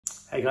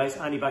Hey guys,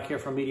 Andy back here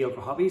from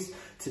Mediocre Hobbies.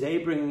 Today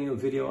bringing you a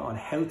video on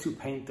how to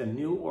paint the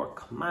new Ork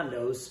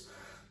Kommandos,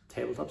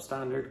 tabletop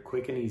standard,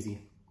 quick and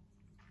easy.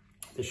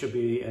 This should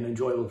be an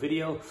enjoyable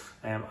video.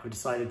 I've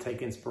decided to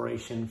take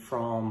inspiration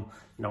from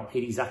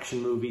 80s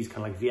action movies, kind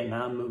of like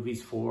Vietnam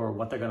movies, for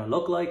what they're going to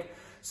look like.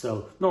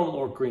 So normal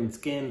Ork green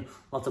skin,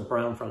 lots of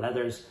brown for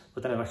leathers,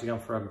 but then I've actually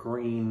gone for a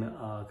green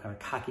kind of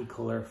khaki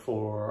color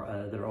for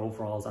their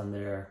overalls and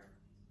their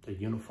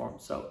uniform.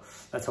 So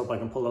let's hope I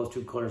can pull those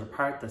two colors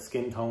apart, the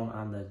skin tone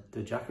and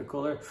the jacket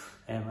color,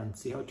 and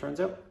see how it turns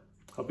out.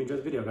 Hope you enjoy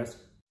the video, guys.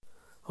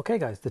 Okay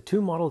guys, the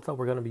two models that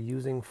we're going to be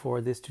using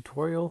for this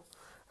tutorial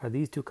are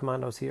these two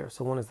commandos here.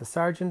 So one is the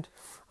sergeant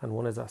and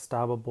one is a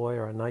stabber boy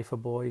or a knifer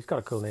boy. He's got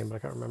a cool name, but I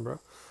can't remember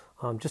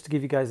it. Just to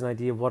give you guys an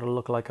idea of what it'll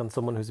look like on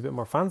someone who's a bit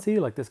more fancy,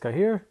 like this guy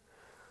here,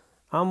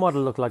 and what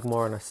it'll look like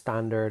more on a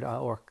standard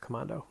Ork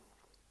commando.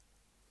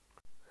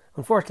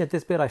 Unfortunately, at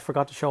this bit, I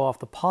forgot to show off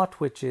the pot,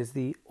 which is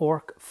the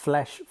Ork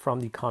flesh from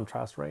the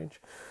contrast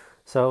range.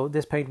 So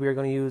this paint, we are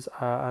going to use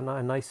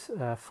a nice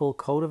full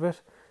coat of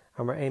it,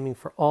 and we're aiming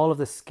for all of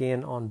the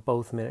skin on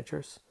both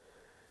miniatures.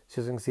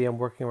 So as you can see, I'm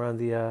working around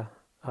the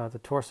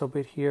torso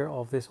bit here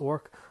of this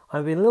Ork.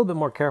 I'm being a little bit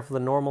more careful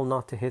than normal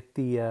not to hit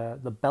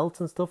the belts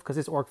and stuff, because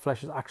this Ork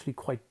flesh is actually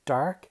quite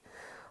dark,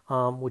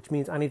 which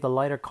means any of the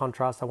lighter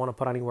contrast I want to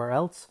put anywhere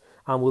else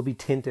will be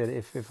tinted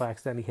if I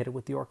accidentally hit it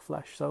with the Ork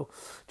flesh. So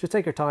just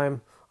take your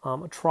time,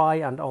 try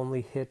and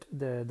only hit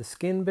the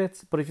skin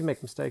bits, but if you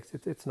make mistakes,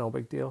 it's no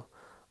big deal.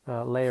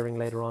 Layering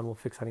later on will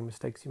fix any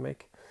mistakes you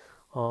make.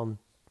 I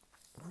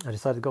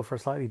decided to go for a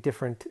slightly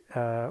different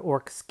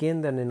Ork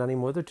skin than in any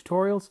other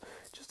tutorials,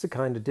 just to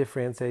kind of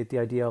differentiate the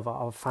idea of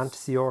a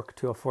fantasy Ork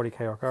to a 40k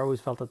Ork. I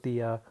always felt that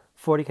the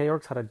 40k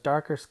Orks had a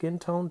darker skin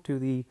tone to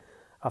the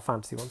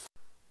fantasy ones.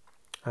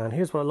 And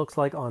here's what it looks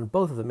like on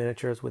both of the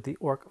miniatures with the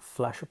Ork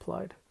flesh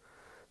applied.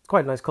 It's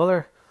quite a nice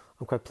colour.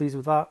 I'm quite pleased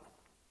with that.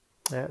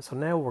 So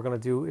now what we're going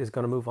to do is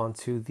going to move on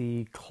to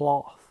the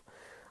cloth.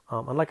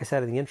 And like I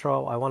said in the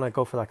intro, I want to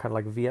go for that kind of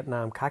like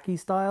Vietnam khaki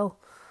style,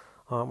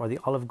 or the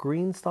olive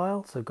green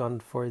style. So I've gone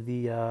for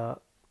the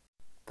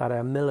that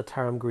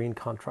militarum green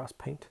contrast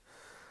paint.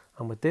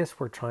 And with this,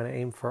 we're trying to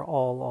aim for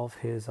all of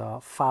his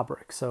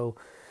fabric. So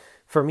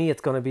for me,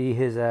 it's going to be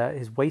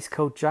his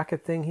waistcoat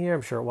jacket thing here.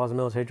 I'm sure it was a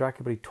military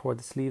jacket, but he tore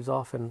the sleeves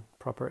off in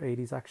proper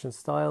 80s action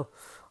style.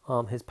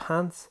 His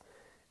pants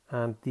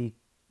and the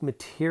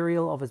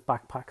material of his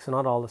backpack. So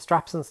not all the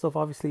straps and stuff,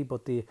 obviously,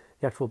 but the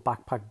actual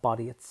backpack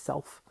body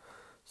itself.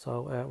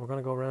 So we're going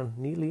to go around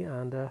neatly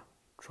and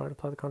try to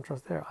apply the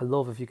contrast there. I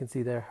love, if you can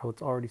see there, how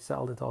it's already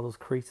settled into all those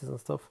creases and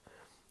stuff.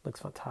 Looks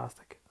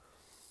fantastic.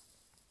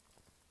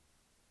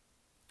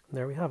 And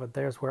there we have it.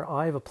 There's where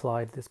I've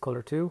applied this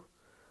color too.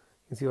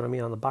 You can see what I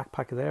mean on the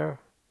backpack there.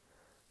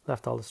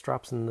 Left all the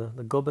straps and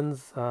the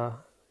gubbins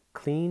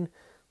clean,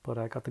 but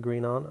I got the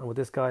green on. And with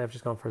this guy, I've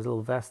just gone for his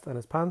little vest and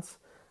his pants.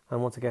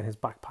 And once again, his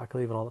backpack,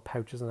 leaving all the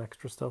pouches and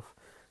extra stuff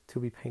to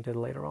be painted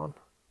later on.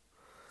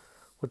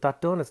 With that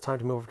done, it's time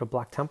to move over to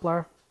Black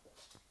Templar.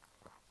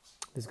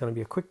 There's going to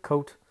be a quick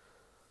coat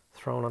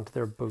thrown onto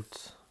their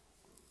boots.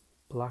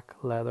 Black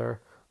leather,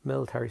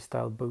 military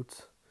style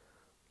boots,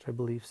 which I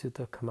believe suit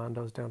the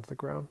commandos down to the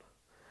ground.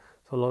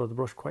 So load the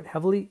brush quite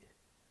heavily.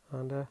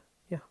 And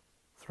yeah,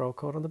 throw a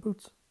coat on the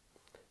boots.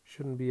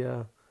 Shouldn't be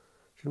a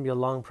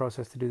long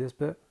process to do this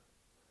bit.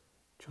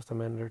 Just a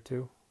minute or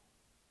two.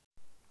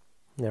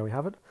 There we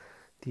have it.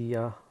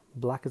 The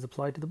black is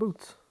applied to the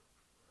boots.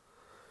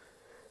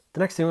 The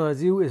next thing I'm going to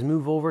do is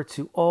move over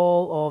to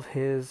all of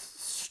his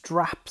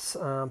straps,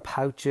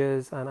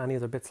 pouches, and any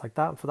other bits like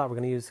that. And for that, we're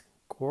going to use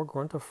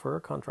Grunt of Fur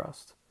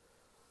contrast.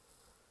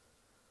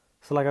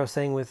 So like I was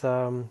saying with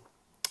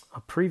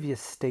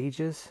previous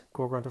stages,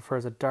 Grunt of Fur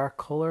is a dark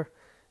color.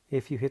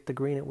 If you hit the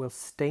green, it will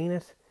stain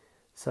it.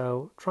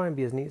 So try and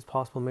be as neat as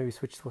possible. Maybe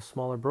switch to a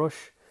smaller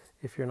brush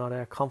if you're not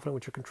confident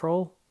with your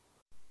control.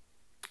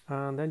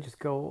 And then just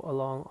go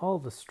along all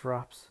the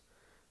straps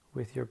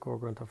with your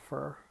Grunt of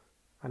Fur.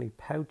 Any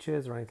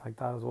pouches or anything like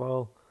that as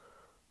well.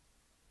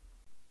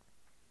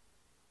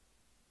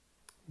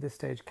 This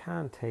stage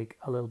can take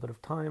a little bit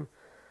of time,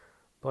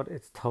 but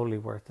it's totally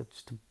worth it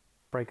just to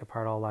break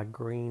apart all that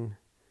green.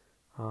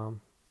 And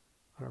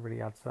it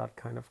really adds to that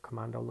kind of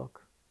commando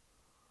look.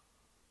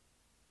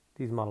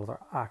 These models are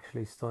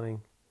actually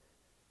stunning.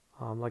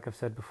 Like I've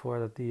said before,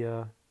 that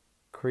the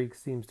Krieg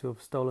seems to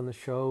have stolen the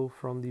show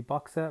from the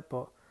box set,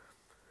 but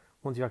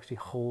once you actually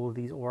hold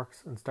these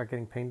Orks and start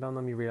getting paint on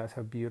them, you realize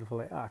how beautiful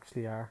they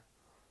actually are.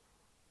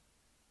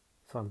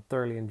 So I'm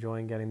thoroughly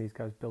enjoying getting these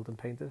guys built and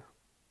painted.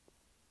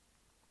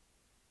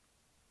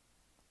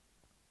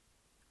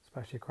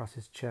 Especially across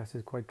his chest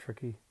is quite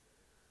tricky.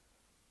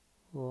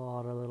 A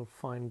lot of little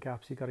fine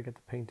gaps you got to get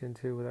the paint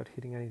into without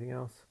hitting anything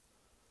else.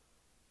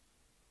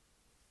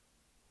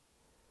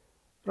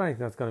 But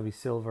anything that's going to be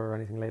silver or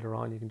anything later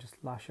on, you can just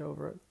lash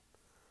over it.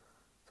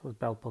 So his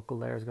belt buckle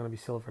there is going to be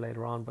silver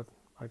later on, but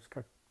I just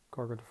got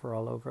Grunt of Fur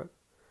all over it.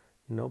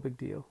 No big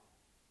deal.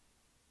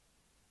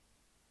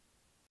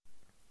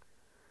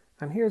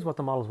 And here's what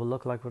the models will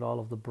look like with all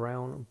of the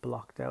brown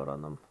blocked out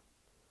on them.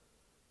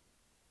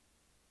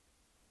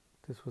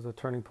 This was a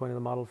turning point in the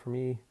model for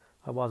me.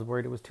 I was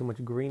worried it was too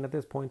much green at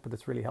this point, but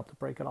this really helped to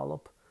break it all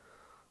up.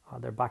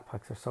 Their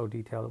backpacks are so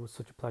detailed, it was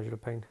such a pleasure to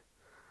paint.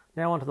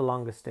 Now onto the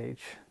longest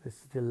stage. This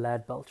is the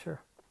lead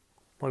belcher.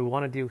 What we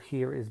want to do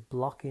here is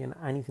block in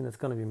anything that's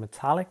going to be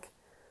metallic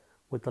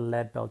with the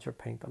lead belcher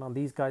paint. And on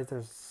these guys,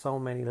 there's so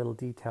many little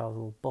details,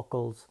 little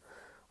buckles,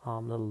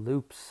 little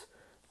loops,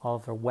 all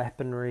of their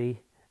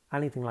weaponry,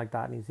 anything like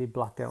that needs to be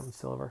blocked out in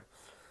silver.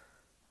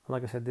 And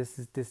like I said,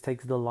 this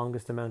takes the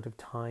longest amount of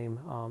time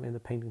in the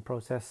painting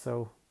process,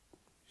 so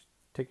just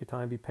take your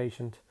time, be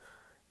patient.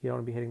 You don't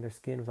want to be hitting their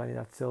skin with any of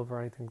that silver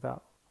or anything like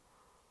that.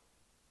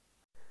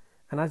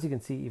 And as you can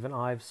see, even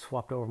I've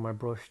swapped over my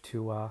brush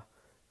to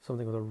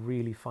something with a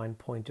really fine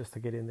point just to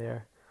get in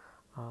there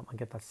and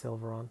get that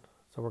silver on.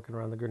 So working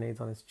around the grenades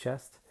on his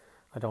chest.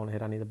 I don't want to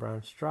hit any of the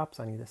brown straps,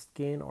 any of the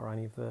skin, or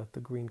any of the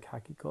green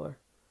khaki color.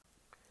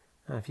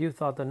 And if you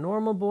thought the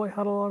normal boy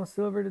had a lot of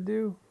silver to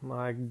do,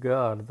 my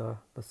god, the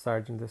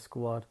sergeant of this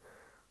squad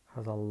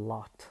has a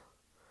lot.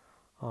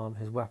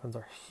 His weapons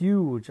are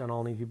huge and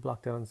all need to be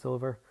blocked out in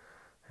silver.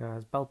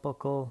 His belt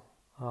buckle,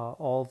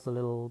 all the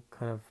little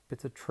kind of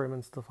bits of trim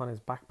and stuff on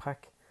his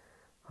backpack.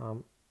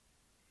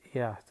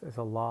 Yeah, it's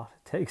a lot.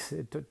 I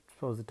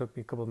suppose it took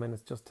me a couple of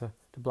minutes just to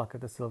block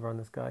out the silver on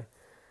this guy.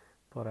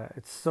 But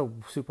it's so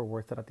super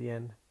worth it at the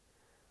end.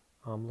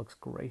 Looks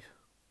great.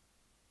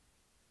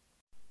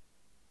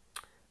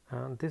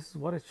 And this is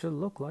what it should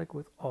look like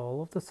with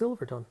all of the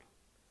silver done.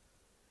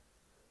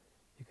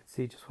 You can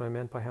see just what I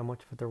meant by how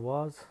much of it there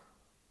was.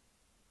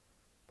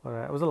 But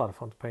it was a lot of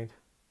fun to paint.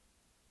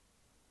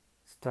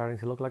 Starting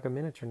to look like a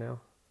miniature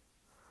now.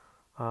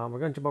 We're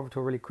going to jump over to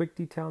a really quick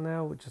detail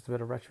now with just a bit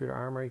of retributor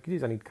armor. You could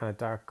use any kind of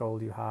dark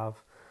gold you have,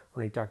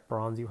 or any dark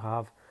bronze you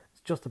have.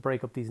 It's just to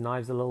break up these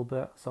knives a little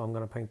bit. So I'm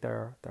going to paint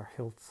their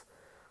hilts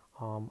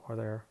or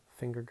their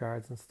finger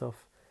guards and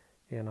stuff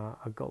in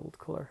a gold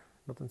color.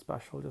 Nothing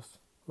special, just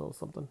a little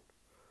something.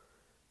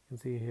 You can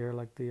see here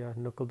like the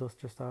knuckle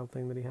duster style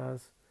thing that he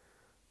has.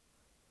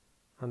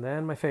 And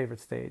then my favorite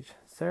stage,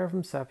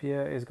 Seraphim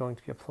Sepia, is going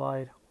to be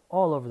applied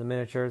all over the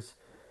miniatures,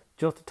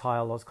 just to tie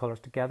all those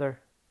colors together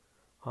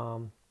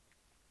and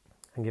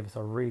give us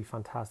a really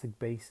fantastic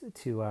base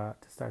to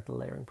start the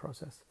layering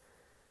process.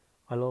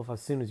 I love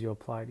as soon as you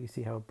apply it, you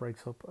see how it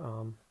breaks up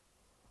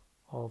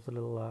all of the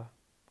little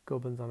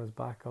gubbins on his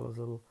back, all those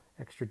little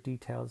extra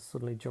details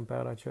suddenly jump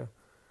out at you,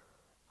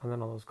 and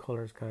then all those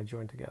colors kind of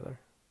join together.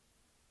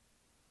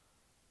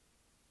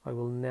 I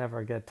will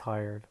never get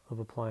tired of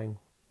applying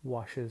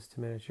washes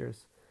to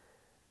miniatures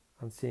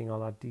and seeing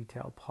all that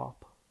detail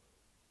pop.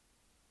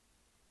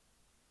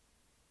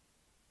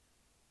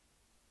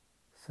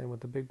 Same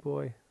with the big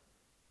boy.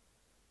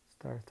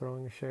 Start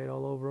throwing a shade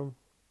all over him.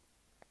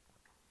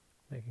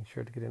 Making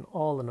sure to get in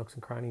all the nooks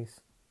and crannies.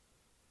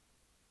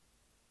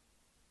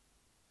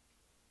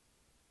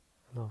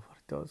 I love what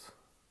it does.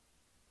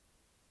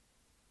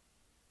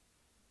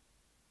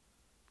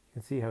 You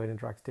can see how it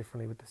interacts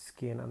differently with the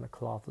skin and the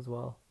cloth as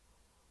well.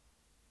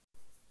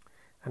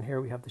 And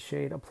here we have the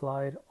shade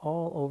applied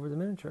all over the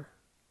miniature.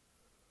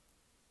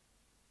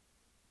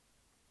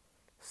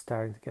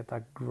 Starting to get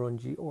that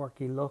grungy,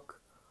 orky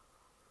look.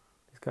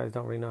 These guys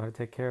don't really know how to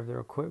take care of their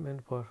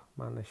equipment, but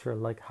man, they sure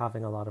like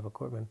having a lot of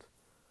equipment.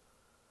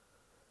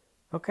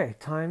 Okay,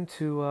 time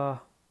to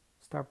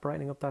start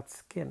brightening up that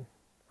skin.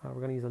 We're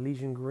going to use a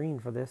Legion Green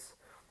for this,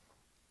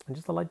 and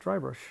just a light dry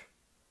brush.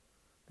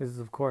 This is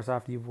of course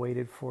after you've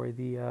waited for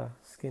the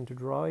skin to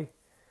dry,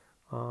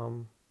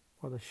 or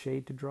the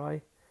shade to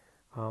dry.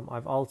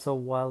 I've also,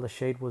 while the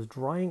shade was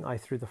drying, I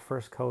threw the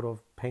first coat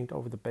of paint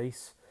over the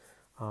base,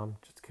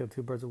 just to kill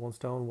two birds with one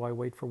stone. Why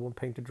wait for one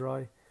paint to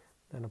dry,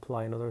 then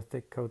apply another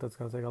thick coat that's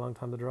going to take a long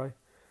time to dry?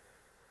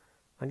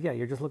 And yeah,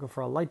 you're just looking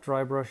for a light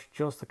dry brush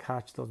just to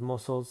catch those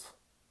muscles,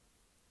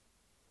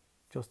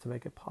 just to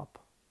make it pop.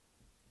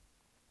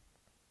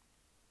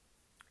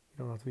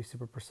 You don't have to be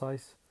super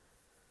precise.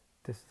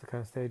 This is the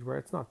kind of stage where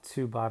it's not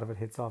too bad if it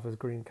hits off his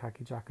green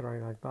khaki jacket or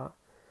anything like that.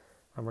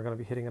 And we're going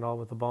to be hitting it all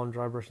with the bone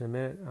dry brush in a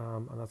minute,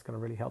 and that's going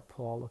to really help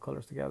pull all the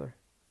colours together.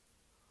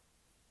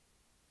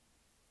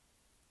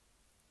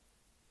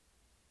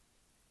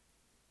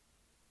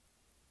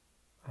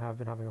 I have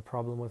been having a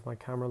problem with my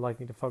camera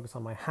liking to focus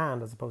on my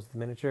hand as opposed to the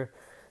miniature,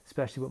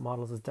 especially with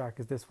models as dark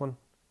as this one.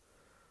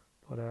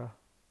 But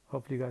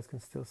hopefully you guys can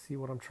still see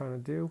what I'm trying to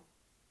do.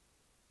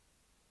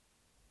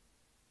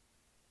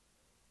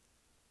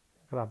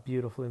 Look at that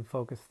beautiful in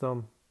focus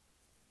thumb.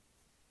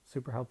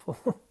 Super helpful.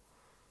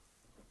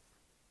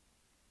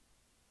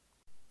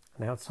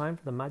 Now it's time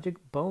for the magic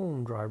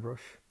bone dry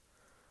brush.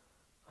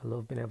 I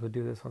love being able to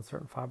do this on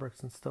certain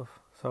fabrics and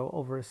stuff. So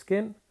over his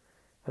skin,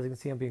 as you can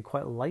see, I'm being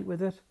quite light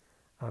with it.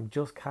 I'm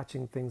just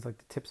catching things like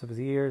the tips of his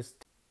ears,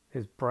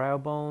 his brow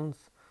bones.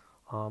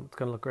 It's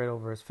going to look great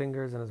over his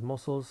fingers and his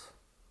muscles.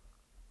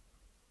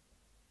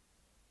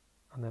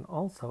 And then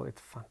also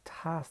it's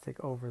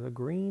fantastic over the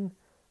green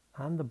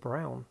and the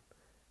brown.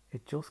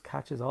 It just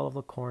catches all of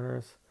the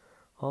corners,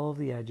 all of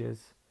the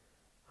edges,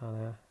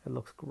 and it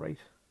looks great.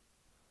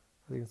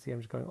 As you can see, I'm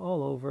just going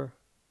all over,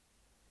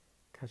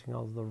 Catching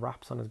all of the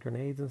wraps on his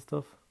grenades and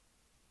stuff.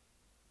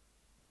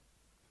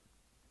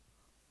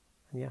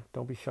 And yeah,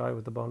 don't be shy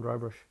with the bone dry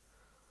brush.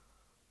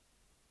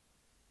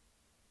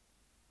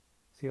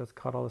 See how it's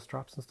caught all the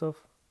straps and stuff?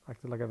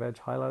 Acted like I've edge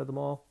highlighted them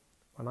all,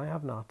 and I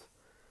have not.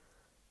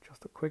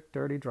 Just a quick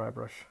dirty dry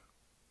brush.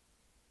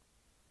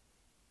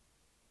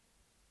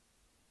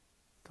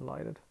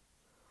 Delighted.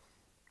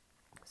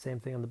 Same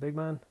thing on the big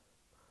man.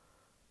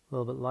 A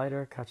little bit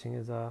lighter, catching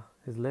his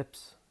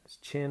lips, his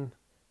chin,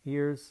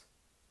 ears,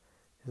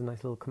 his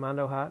nice little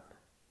commando hat.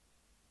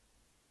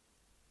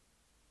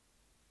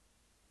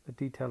 The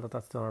detail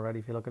that's done already,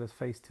 if you look at his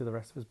face to the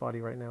rest of his body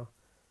right now.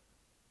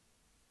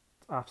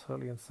 It's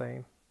absolutely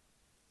insane.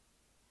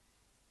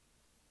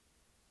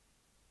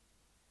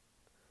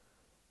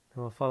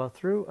 And we'll follow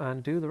through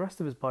and do the rest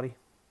of his body.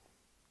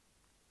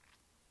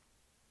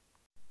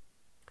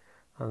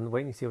 And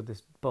wait and see what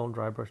this bone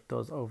dry brush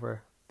does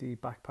over the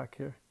backpack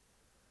here.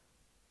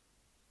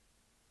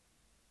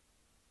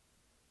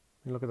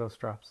 And look at those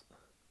straps.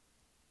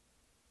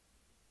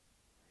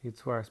 You'd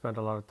swear I spent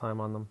a lot of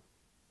time on them,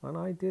 and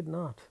I did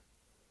not.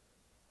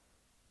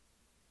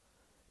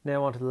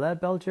 Now onto the lead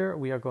belcher.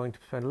 We are going to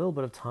spend a little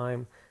bit of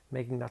time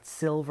making that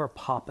silver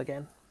pop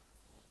again.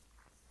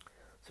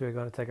 So we're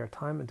going to take our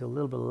time and do a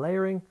little bit of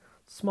layering.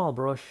 Small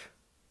brush.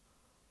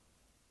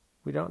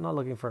 We're not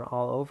looking for an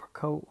all over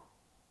coat,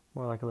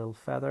 more like a little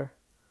feather.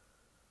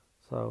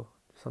 So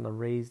just on the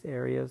raised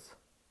areas.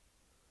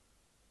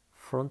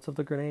 Fronts of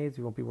the grenades,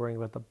 we won't be worrying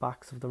about the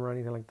backs of them or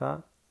anything like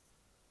that.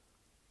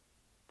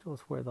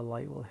 Just where the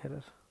light will hit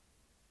it.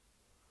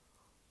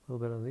 A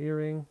little bit on the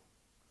earring.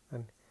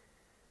 And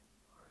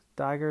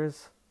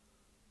daggers.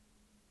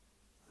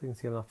 As you can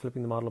see, I'm not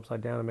flipping the model upside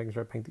down and making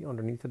sure I paint the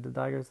underneath of the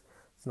daggers.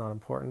 It's not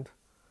important.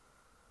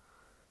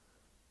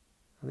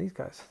 And these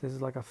guys, this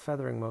is like a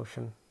feathering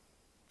motion.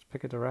 Just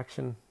pick a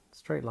direction,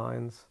 straight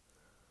lines,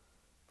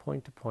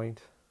 point to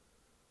point.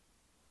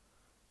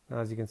 And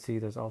as you can see,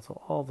 there's also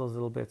all those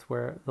little bits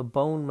where the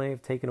bone may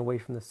have taken away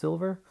from the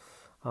silver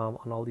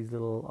on all these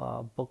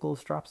little buckle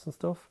straps and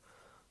stuff.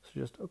 So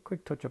just a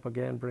quick touch up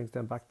again brings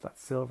them back to that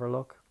silver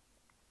look.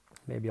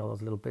 Maybe all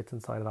those little bits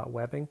inside of that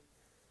webbing.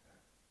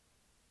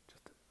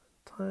 Just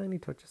a tiny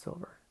touch of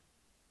silver.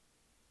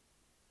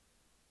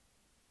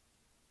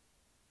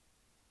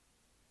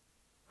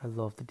 I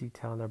love the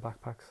detail in their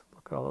backpacks.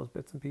 Look at all those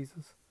bits and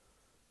pieces.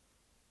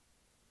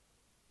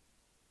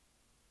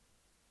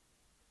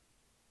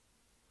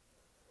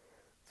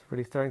 It's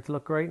really starting to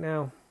look great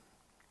now.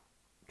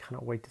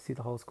 Cannot wait to see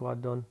the whole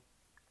squad done.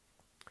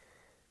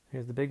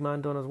 Here's the big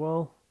man done as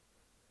well.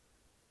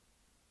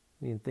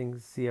 You can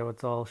see how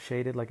it's all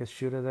shaded like a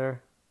shooter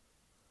there.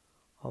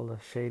 All the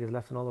shade is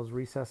left in all those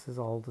recesses,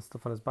 all the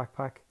stuff on his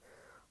backpack.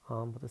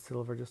 But the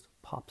silver just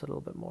pops it a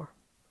little bit more.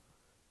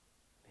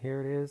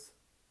 Here it is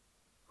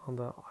on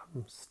the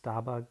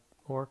Stabag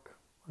Ork,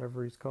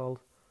 whatever he's called.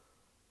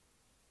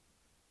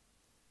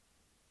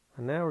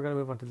 And now we're going to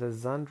move on to the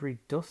Zandri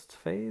Dust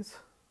phase.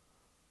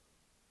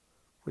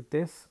 With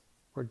this,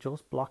 we're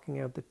just blocking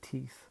out the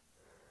teeth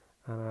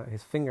and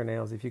his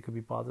fingernails, if you could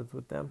be bothered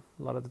with them.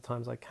 A lot of the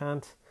times I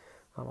can't.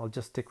 I'll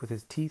just stick with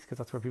his teeth because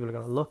that's where people are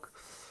going to look.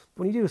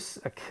 But when you do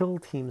a kill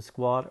team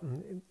squad,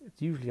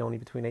 it's usually only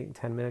between 8 and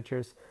 10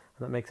 miniatures,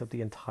 and that makes up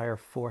the entire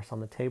force on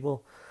the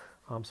table.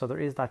 So there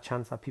is that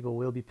chance that people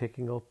will be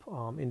picking up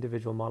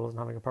individual models and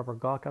having a proper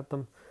gawk at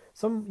them.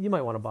 Some you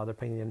might want to bother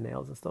painting in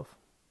nails and stuff.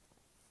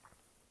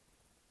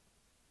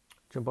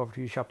 Jump over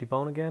to Shopty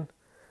Bone again.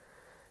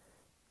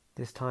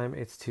 This time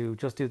it's to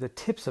just do the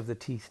tips of the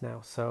teeth now.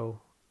 So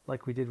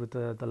like we did with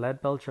the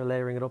lead belcher,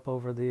 layering it up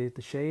over the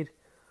shade,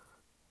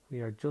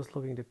 we are just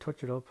looking to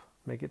touch it up,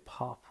 make it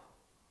pop.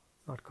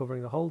 Not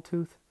covering the whole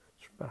tooth,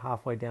 just about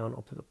halfway down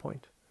up to the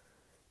point.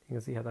 You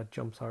can see how that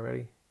jumps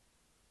already.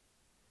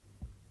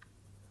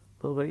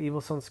 A little bit of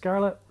Evil Sun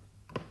Scarlet.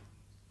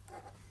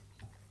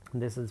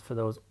 And this is for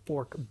those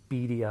orc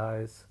beady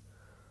eyes.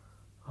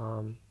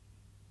 You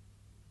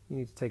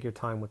need to take your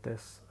time with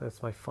this.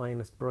 That's my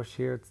finest brush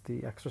here. It's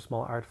the extra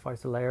small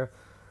artificer layer.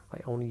 I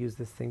only use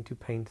this thing to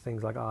paint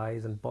things like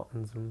eyes and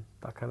buttons and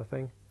that kind of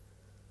thing.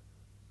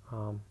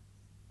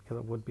 Because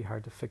it would be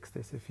hard to fix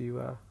this if you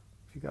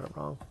got it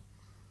wrong.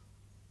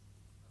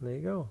 And there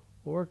you go.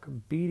 Orc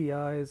beady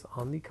eyes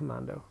on the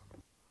Commando.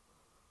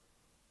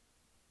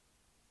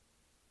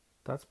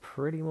 That's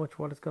pretty much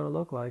what it's going to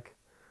look like.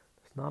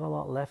 There's not a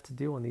lot left to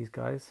do on these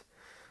guys.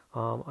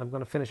 I'm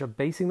going to finish up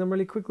basing them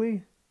really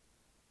quickly.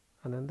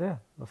 And then there,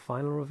 the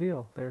final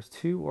reveal. There's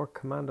 2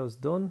 Ork Kommandos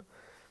done.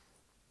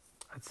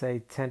 I'd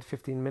say 10 to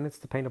 15 minutes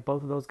to paint up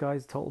both of those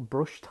guys. Total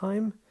brush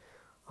time.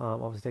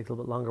 Obviously takes a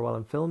little bit longer while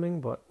I'm filming,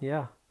 but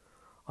yeah.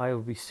 I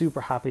would be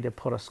super happy to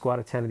put a squad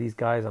of 10 of these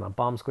guys on a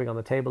bomb squig on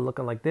the table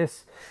looking like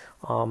this.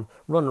 Running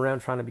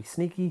around trying to be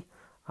sneaky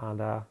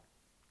and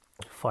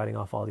fighting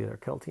off all the other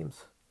kill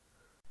teams.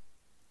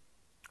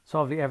 So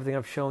obviously everything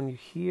I've shown you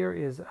here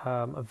is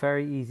a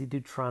very easy to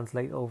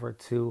translate over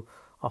to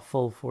a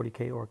full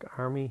 40k orc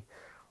army.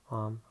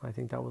 I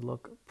think that would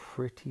look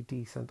pretty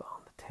decent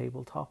on the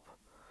tabletop.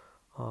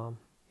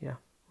 Yeah,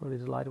 really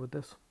delighted with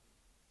this.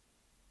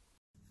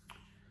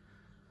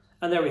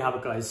 And there we have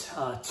it, guys.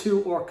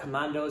 2 Ork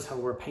Kommandos, how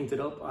we're painted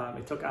up.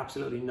 It took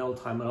absolutely no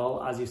time at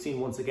all. As you've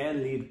seen, once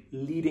again,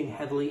 leading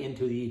heavily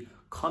into the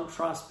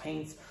contrast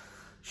paints.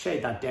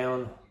 Shade that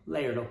down,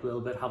 layer it up a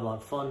little bit, have a lot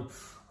of fun.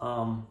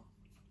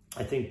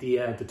 I think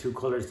the 2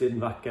 colors did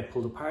in fact get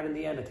pulled apart in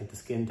the end. I think the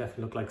skin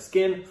definitely looked like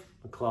skin,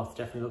 the cloth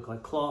definitely looked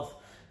like cloth,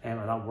 and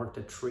that worked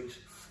a treat.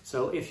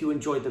 So if you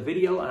enjoyed the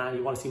video and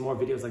you want to see more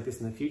videos like this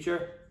in the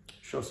future,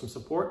 show some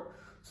support,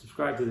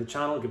 subscribe to the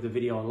channel, give the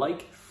video a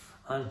like,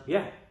 and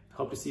yeah,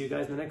 hope to see you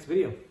guys in the next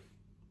video.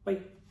 Bye.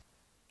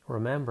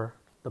 Remember,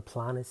 the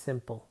plan is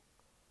simple.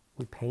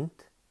 We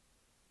paint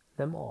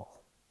them all.